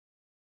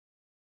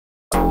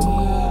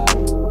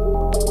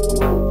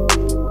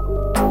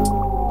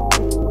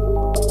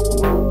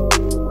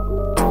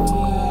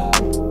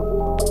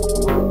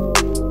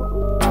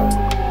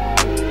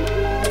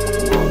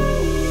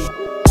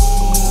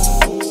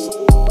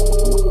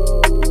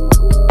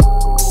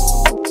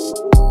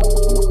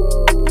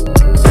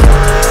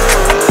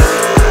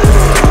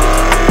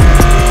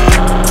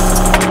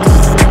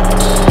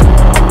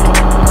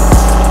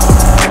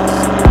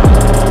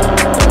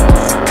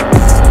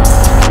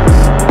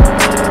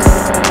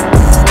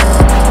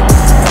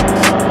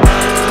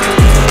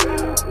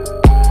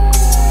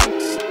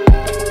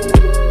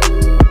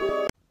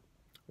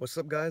What's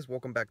up guys,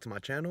 welcome back to my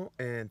channel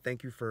and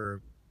thank you for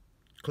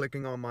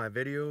clicking on my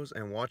videos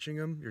and watching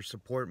them. Your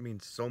support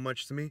means so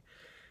much to me.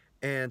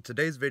 And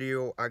today's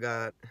video, I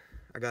got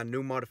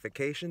new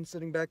modifications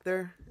sitting back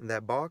there in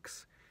that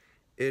box.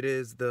 It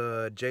is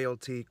the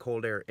JLT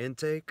cold air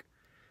intake,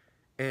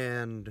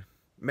 and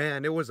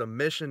man, it was a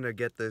mission to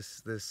get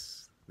this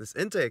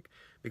intake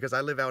because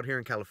I live out here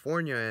in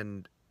California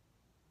and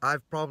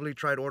I've probably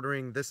tried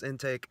ordering this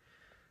intake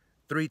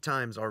 3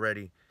 times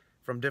already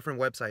from different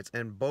websites,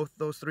 and both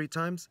those 3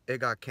 times it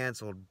got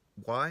canceled.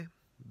 Why?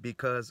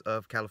 Because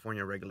of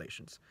California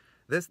regulations.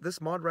 This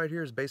mod right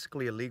here is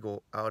basically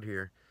illegal out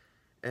here.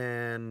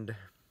 And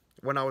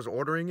when I was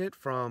ordering it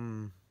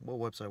from, what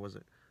website was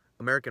it?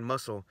 American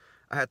Muscle,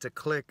 I had to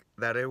click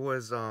that it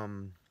was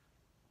gonna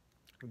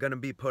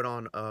be put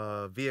on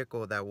a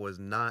vehicle that was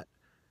not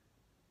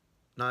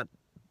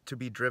to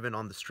be driven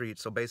on the street.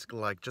 So basically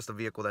like just a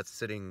vehicle that's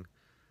sitting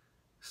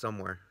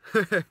somewhere.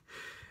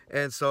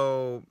 And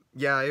so,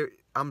 yeah,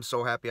 I'm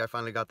so happy I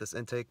finally got this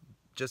intake,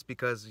 just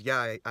because,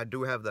 yeah, I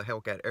do have the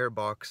Hellcat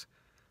Airbox,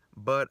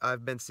 but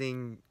I've been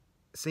seeing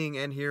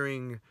and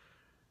hearing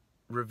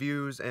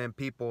reviews and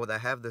people that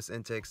have this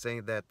intake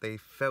saying that they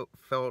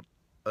felt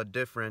a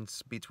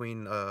difference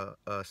between a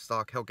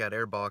stock Hellcat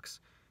Airbox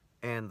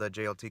and the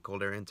JLT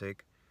cold air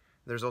intake.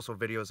 There's also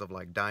videos of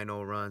like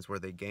dyno runs where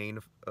they gain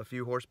a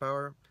few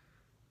horsepower.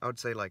 I would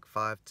say like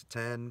 5 to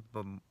 10,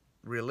 but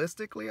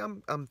realistically,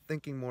 I'm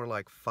thinking more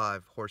like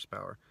 5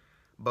 horsepower,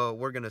 but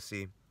we're gonna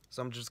see.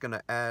 So I'm just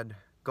gonna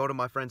go to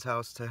my friend's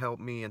house to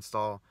help me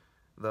install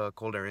the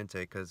cold air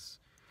intake, because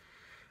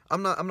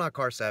I'm not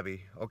car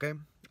savvy, okay?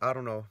 I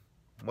don't know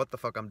what the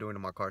fuck I'm doing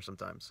in my car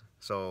sometimes.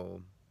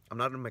 So I'm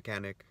not a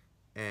mechanic,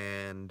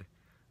 and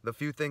the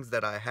few things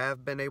that I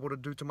have been able to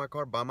do to my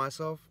car by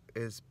myself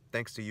is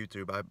thanks to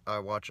YouTube. I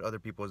watch other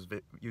people's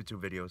YouTube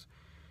videos,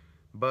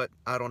 but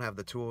I don't have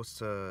the tools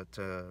to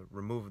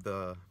remove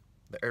the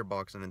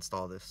airbox and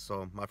install this,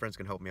 so my friends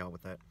can help me out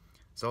with that.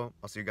 So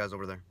I'll see you guys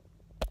over there.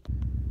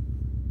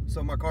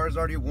 So my car is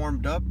already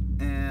warmed up,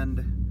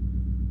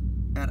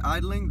 and at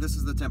idling, this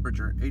is the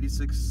temperature,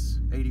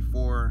 86,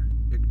 84.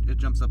 It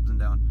jumps up and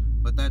down,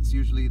 but that's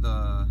usually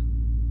the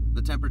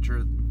temperature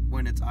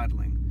when it's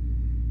idling.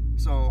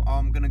 So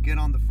I'm gonna get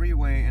on the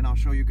freeway and I'll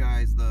show you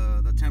guys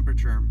the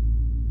temperature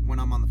when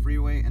I'm on the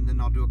freeway, and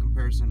then I'll do a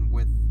comparison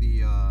with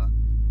the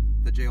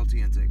JLT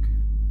intake.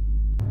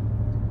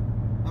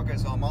 Okay,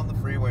 so I'm on the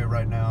freeway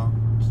right now,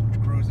 just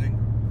cruising,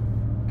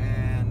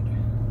 and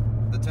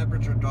the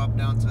temperature dropped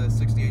down to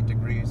 68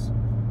 degrees.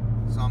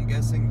 So I'm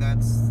guessing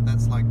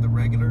that's like the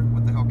regular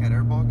with the Hellcat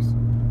Airbox.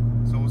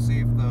 So we'll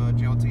see if the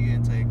JLT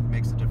intake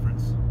makes a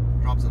difference,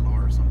 drops it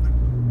lower or something.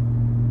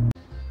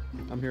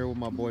 I'm here with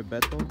my boy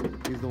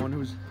Beto. He's the one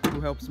who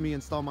helps me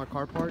install my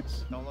car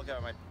parts. Don't look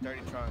at my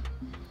dirty trunk.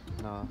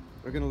 Nah,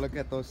 we're gonna look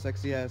at those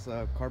sexy ass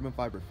carbon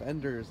fiber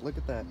fenders. Look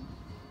at that.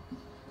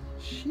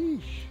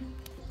 Sheesh.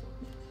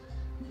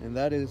 And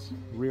that is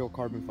real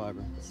carbon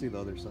fiber. Let's see the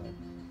other side.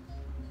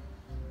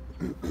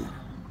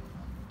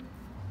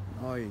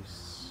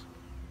 Nice.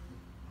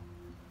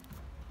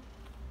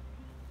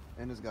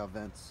 And it's got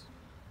vents.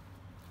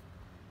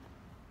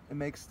 It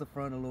makes the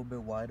front a little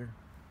bit wider.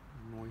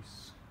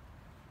 Nice.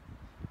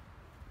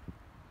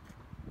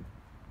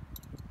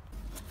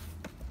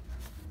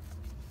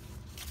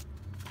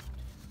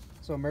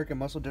 So American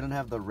Muscle didn't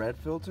have the red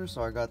filter,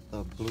 so I got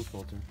the blue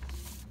filter.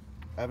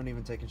 I haven't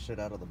even taken shit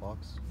out of the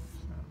box.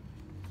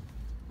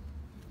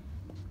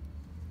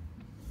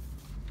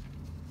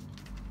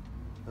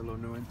 Hello,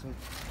 new intake.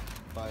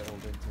 Buy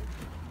old intake.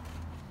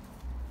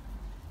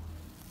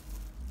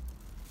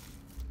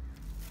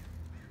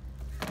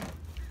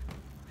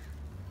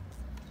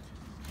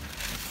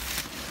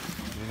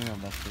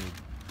 Damn, that's big.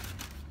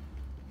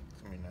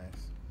 It's gonna be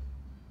nice.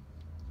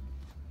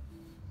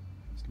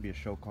 This could be a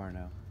show car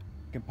now.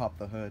 You can pop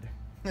the hood.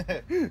 Or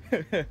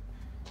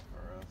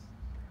else.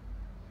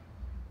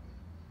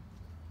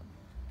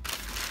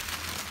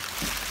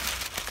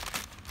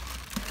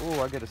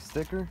 Oh, I get a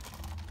sticker.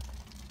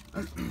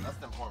 That's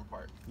the important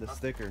part. The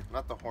sticker.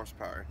 Not the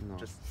horsepower. No,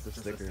 just the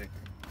sticker. The sticker.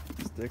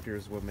 The sticker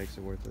is what makes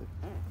it worth it.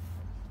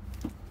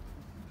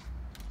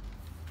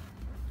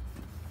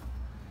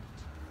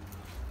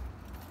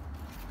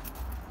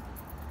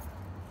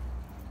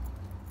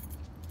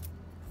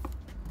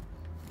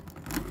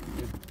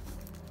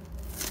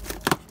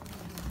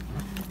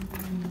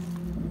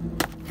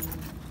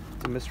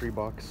 It's a mystery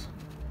box.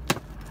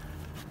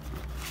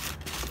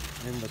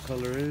 And the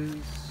color is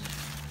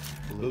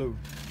blue.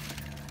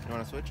 You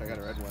want to switch? I got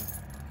a red one.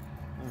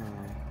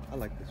 I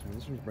like this one.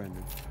 This one's brand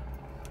new.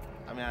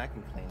 I mean, I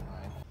can clean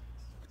mine.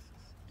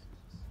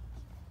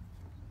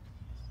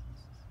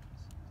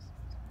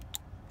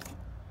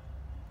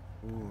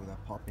 Ooh,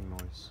 that popping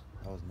noise.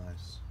 That was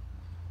nice.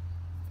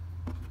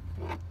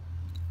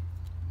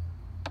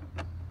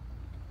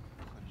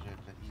 Legit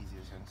the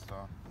easiest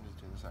install. You just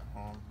do this at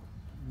home.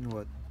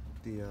 What?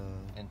 The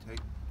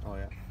Intake. oh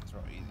yeah. It's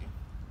real easy.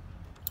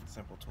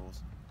 Simple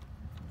tools.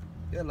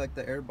 Yeah, like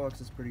the air box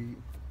is pretty,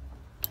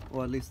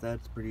 well, at least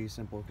that's pretty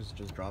simple because it's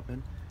just drop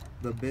in.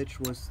 The bitch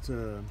was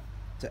to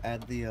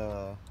add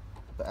the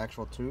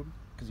actual tube,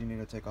 because you need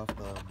to take off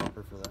the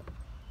bumper for that.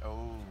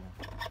 Oh.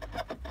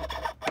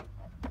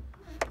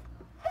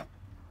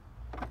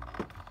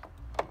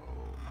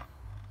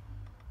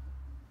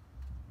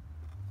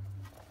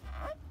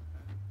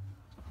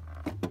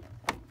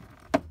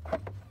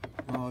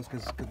 Oh, it's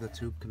because the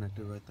tube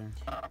connected right there.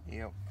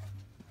 Yep.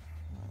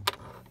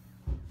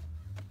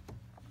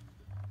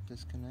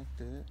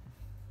 Disconnect it.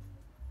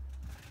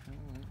 I have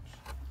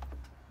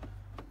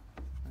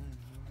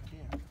no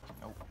idea.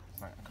 Nope,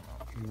 it's not gonna come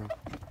out. No.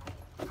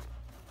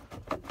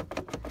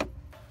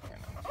 Yeah,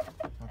 no.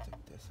 I'll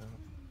take this out.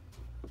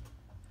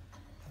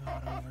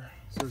 Whatever.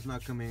 So it's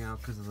not coming out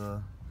because of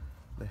the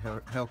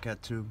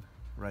Hellcat tube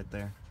right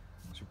there.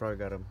 So you probably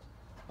gotta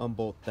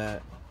unbolt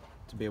that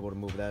to be able to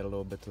move that a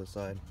little bit to the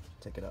side.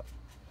 Take it out.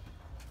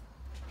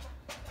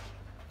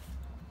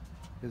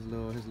 His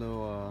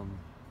little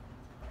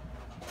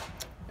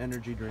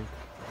energy drink.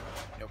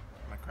 Yep,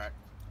 my crack.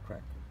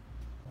 Crack.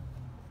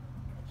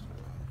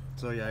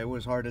 So yeah, it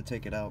was hard to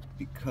take it out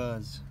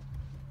because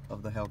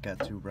of the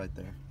Hellcat tube right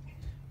there.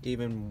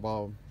 Even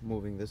while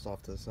moving this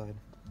off to the side.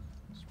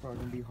 It's probably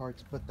gonna be hard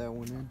to put that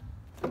one in.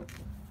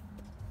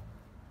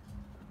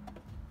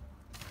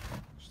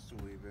 Just a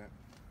wee bit.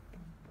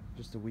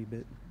 Just a wee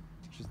bit.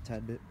 Just a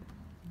tad bit.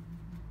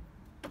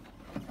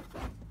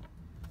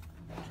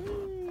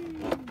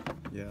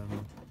 Yeah.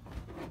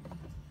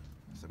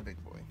 It's a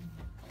big boy.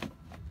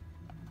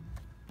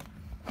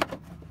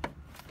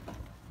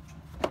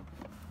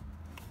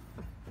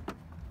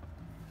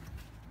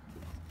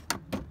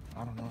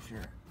 I don't know if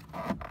you're. Oh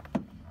yeah,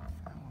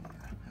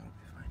 that'll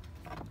be fine.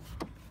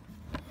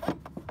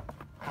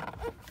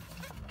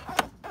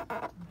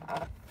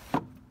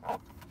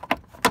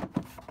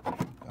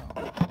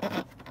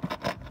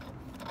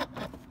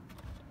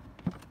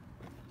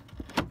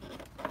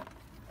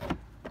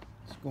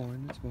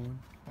 It's going.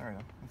 There we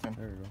go. It's in.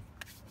 There we go.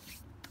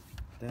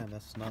 Damn,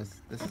 that's snug.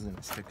 This isn't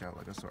a stick out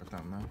like a sore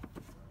thumb though.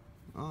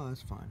 Oh,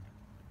 that's fine.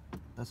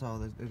 That's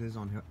how it is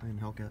in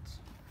Hellcats.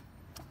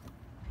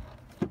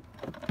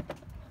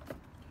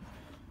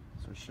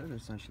 So it should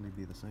essentially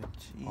be the same.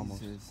 Jesus.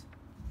 Almost.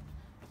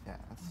 Yeah,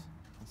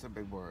 that's a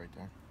big boy right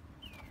there.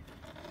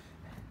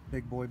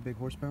 Big boy, big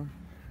horsepower.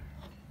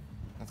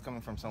 That's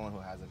coming from someone who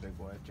has a big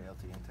boy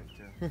JLT intake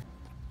too.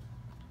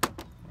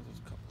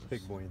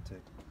 Big boy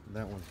intake.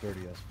 That one's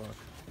dirty as fuck.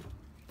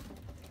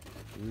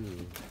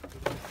 Ooh.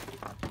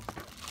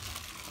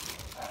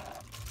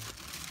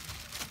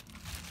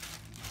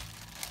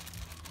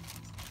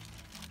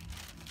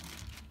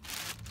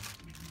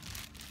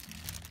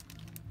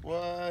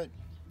 What?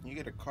 You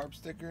get a carb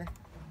sticker?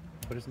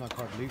 But it's not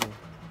carb legal.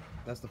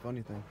 That's the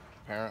funny thing.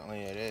 Apparently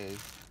it is.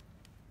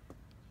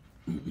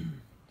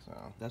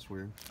 So That's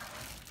weird.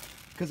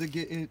 Cause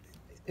it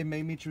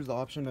made me choose the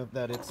option of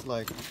that it's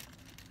like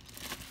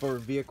for a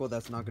vehicle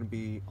that's not gonna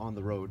be on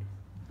the road.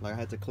 Like I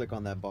had to click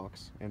on that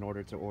box in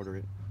order to order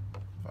it.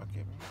 fuck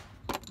it.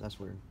 That's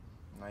weird.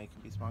 Now you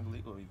can be smog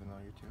legal even though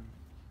you're too.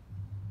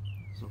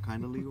 So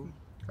kinda legal?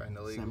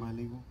 Kinda legal.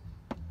 Semi-legal?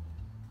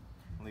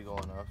 Legal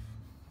enough.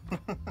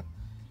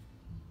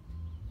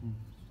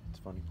 It's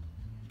funny.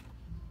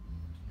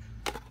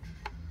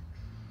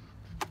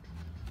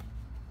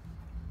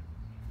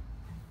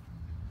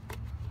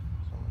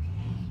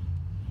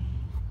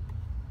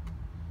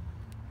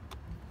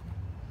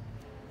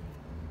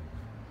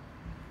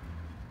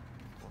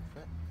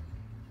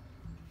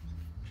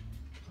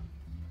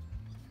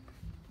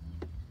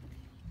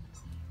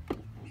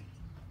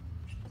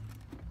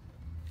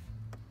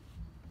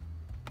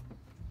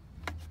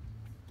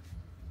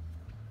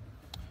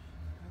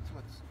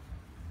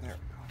 There we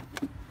go.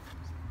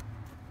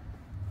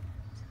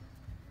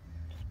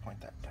 Just point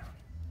that down.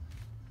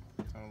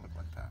 It's gonna look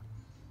like that.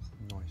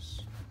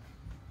 Nice.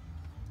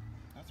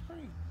 That's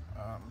pretty,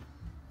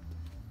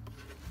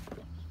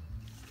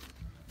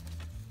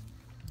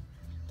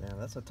 Damn,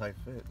 that's a tight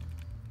fit.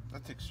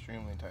 that's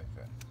extremely tight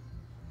fit.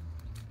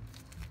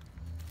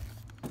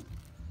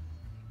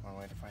 One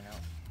way to find out.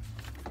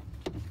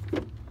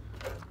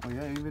 Oh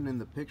yeah, even in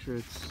the picture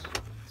it's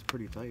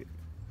pretty tight.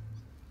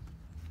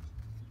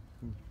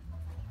 This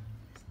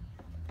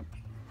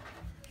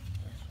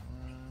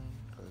one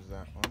goes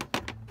that one.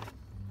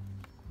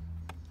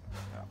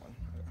 That one.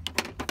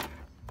 Okay.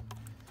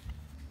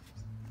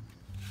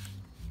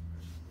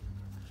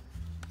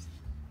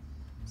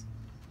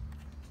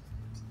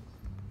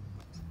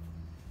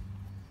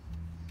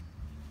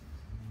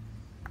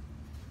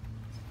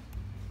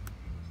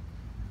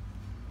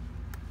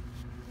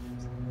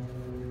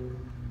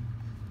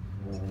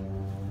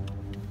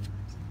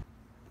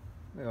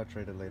 I'll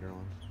trade it later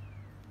on.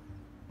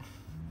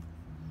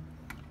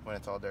 When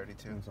it's all dirty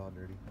too. When it's all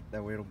dirty.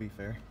 That way it'll be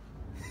fair.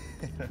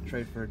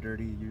 Trade for a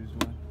dirty used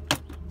one.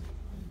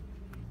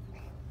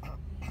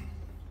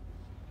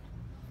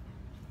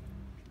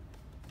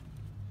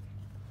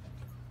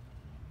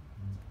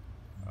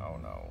 Oh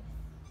no.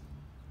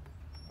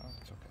 Oh,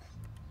 it's okay.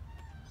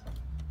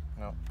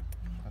 Nope.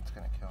 That's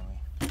gonna kill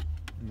me.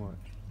 What?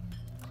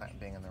 Clamp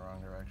being in the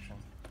wrong direction.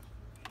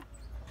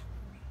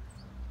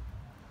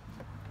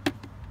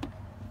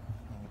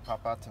 When you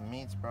pop out to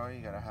meets, bro,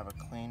 you gotta have a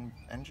clean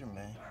engine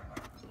bay.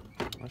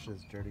 That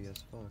shit's dirty as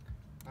fuck.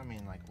 I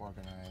mean, like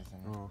organized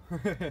and Oh.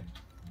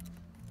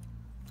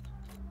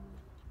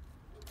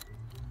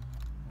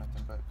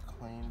 nothing but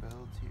clean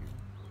builds here.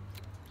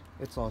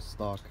 It's all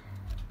stock.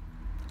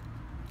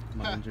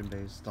 My engine bay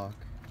is stock.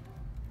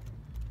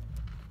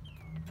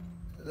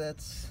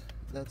 That's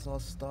all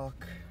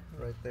stock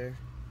right there.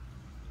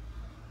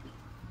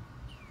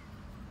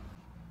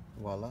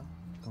 Voila,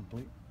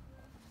 complete.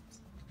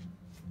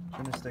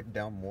 Gonna stick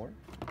down more.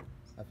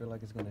 I feel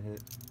like it's gonna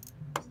hit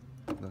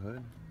the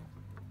hood.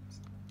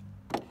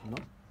 No?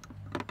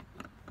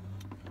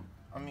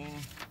 I mean,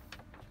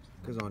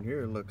 Cause on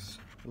here it looks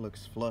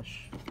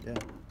flush. Yeah.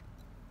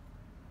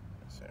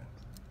 yes, sir.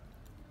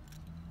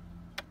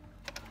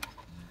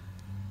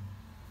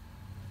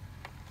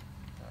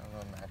 A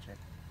little magic.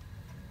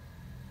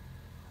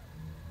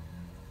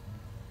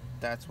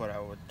 That's what I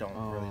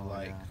don't really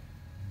like. Yeah.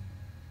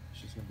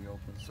 It's just gonna be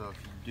open. So if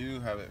you do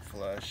have it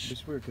flush.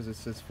 It's weird because it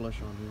says flush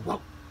on here.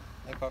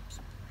 Hey, pups.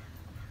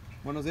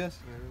 Buenos días.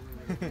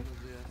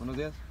 Buenos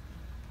días.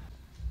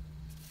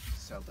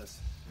 Sell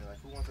this. You're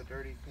like, who wants a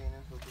dirty cleaning?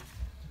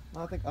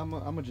 I think I'm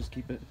gonna just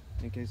keep it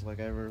in case like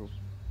I ever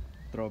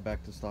throw it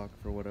back to stock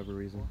for whatever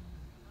reason.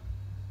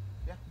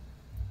 Yeah.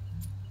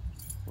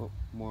 Well,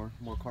 more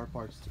car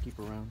parts to keep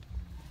around.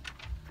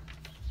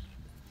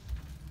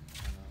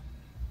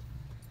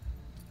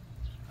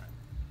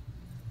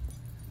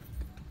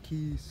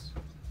 Keys.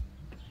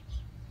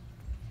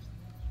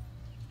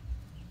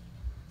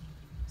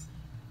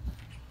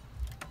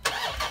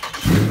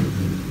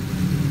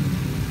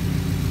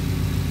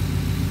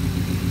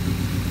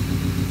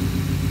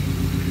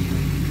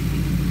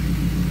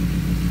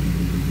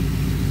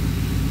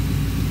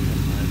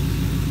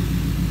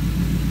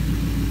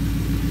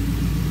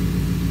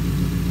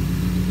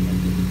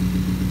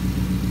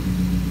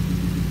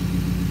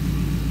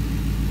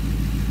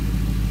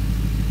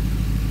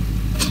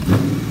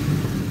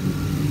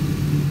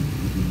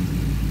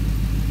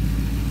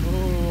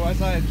 I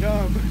saw it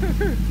jump.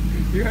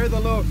 You heard the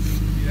little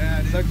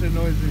suction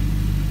noise.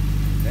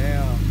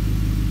 Damn.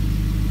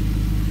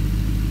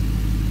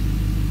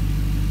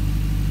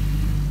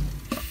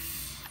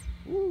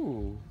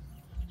 Ooh.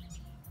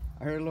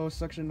 I heard a little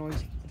suction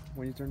noise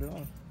when you turned it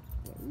off.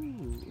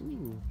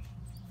 Ooh.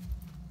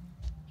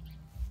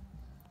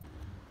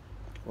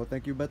 Well,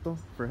 thank you, Beto,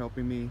 for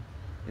helping me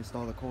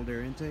install the cold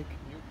air intake.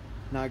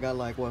 Now I got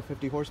like, what,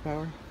 50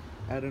 horsepower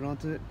added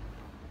onto it?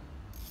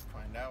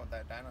 Find out with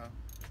that dyno.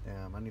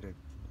 Damn, I need to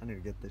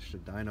get this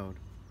shit dynoed.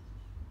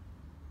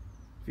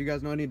 If you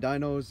guys know any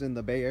dynos in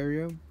the Bay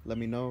Area, let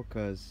me know,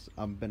 cause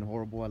I've been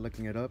horrible at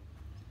looking it up.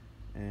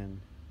 And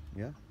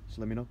yeah, just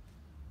let me know.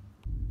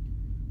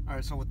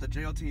 Alright, so with the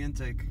JLT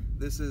intake,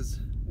 this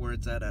is where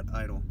it's at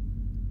idle.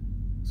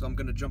 So I'm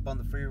gonna jump on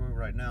the freeway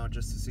right now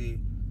just to see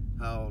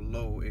how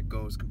low it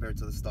goes compared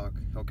to the stock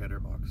Hellcat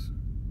airbox.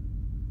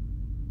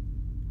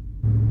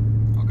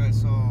 Okay,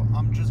 so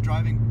I'm just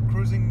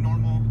cruising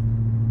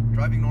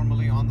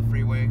normally on the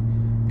freeway,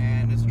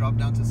 and it's dropped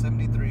down to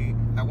 73.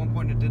 At one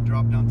point it did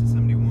drop down to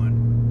 71,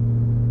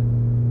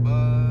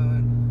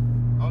 but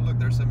oh look,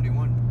 there's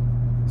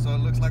 71. So it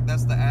looks like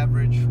that's the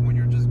average when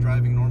you're just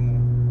driving normal,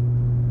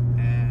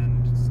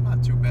 and it's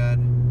not too bad.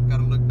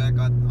 Gotta look back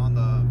on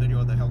the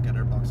video of the Hellcat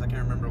airbox. I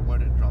can't remember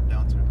what it dropped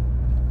down to.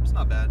 It's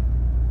not bad.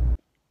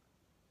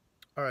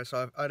 Alright,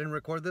 so I didn't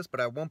record this,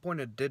 but at one point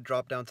it did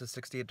drop down to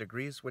 68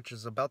 degrees, which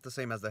is about the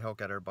same as the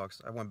Hellcat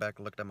airbox. I went back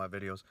and looked at my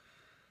videos.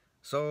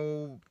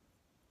 So,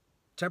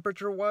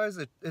 temperature-wise,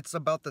 it's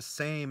about the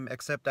same,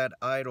 except at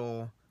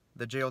idle,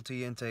 the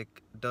JLT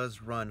intake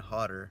does run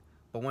hotter.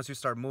 But once you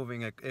start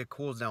moving, it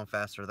cools down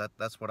faster.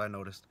 That's what I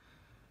noticed.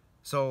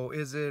 So,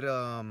 is it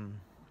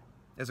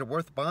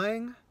worth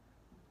buying?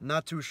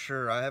 Not too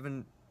sure. I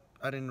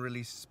didn't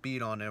really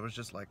speed on it. It was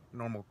just like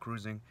normal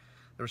cruising.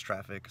 There was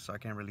traffic, so I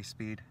can't really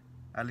speed.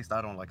 At least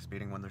I don't like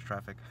speeding when there's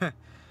traffic.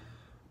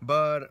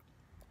 But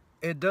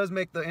it does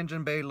make the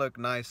engine bay look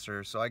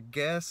nicer. So I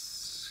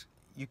guess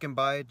you can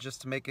buy it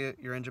just to make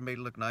your engine bay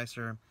look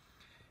nicer.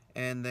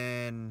 And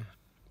then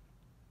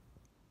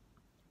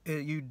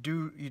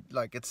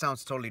it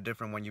sounds totally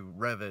different when you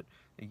rev it,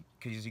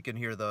 because you can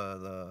hear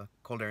the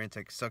cold air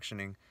intake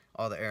suctioning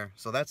all the air.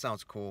 So that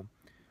sounds cool.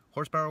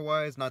 Horsepower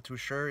wise, not too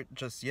sure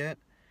just yet,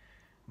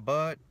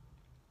 but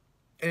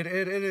it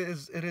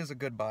is a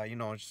good buy. You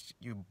know,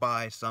 you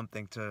buy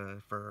something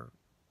for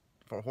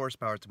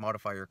horsepower to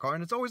modify your car,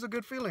 and it's always a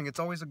good feeling. It's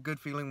always a good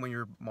feeling when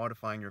you're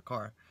modifying your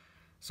car,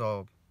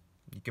 so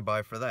you can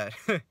buy for that.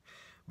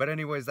 But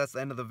anyways, that's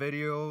the end of the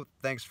video.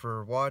 Thanks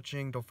for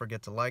watching. Don't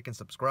forget to like and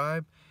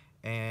subscribe,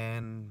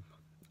 and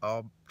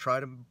I'll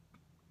try to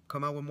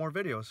come out with more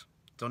videos.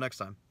 Till next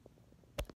time.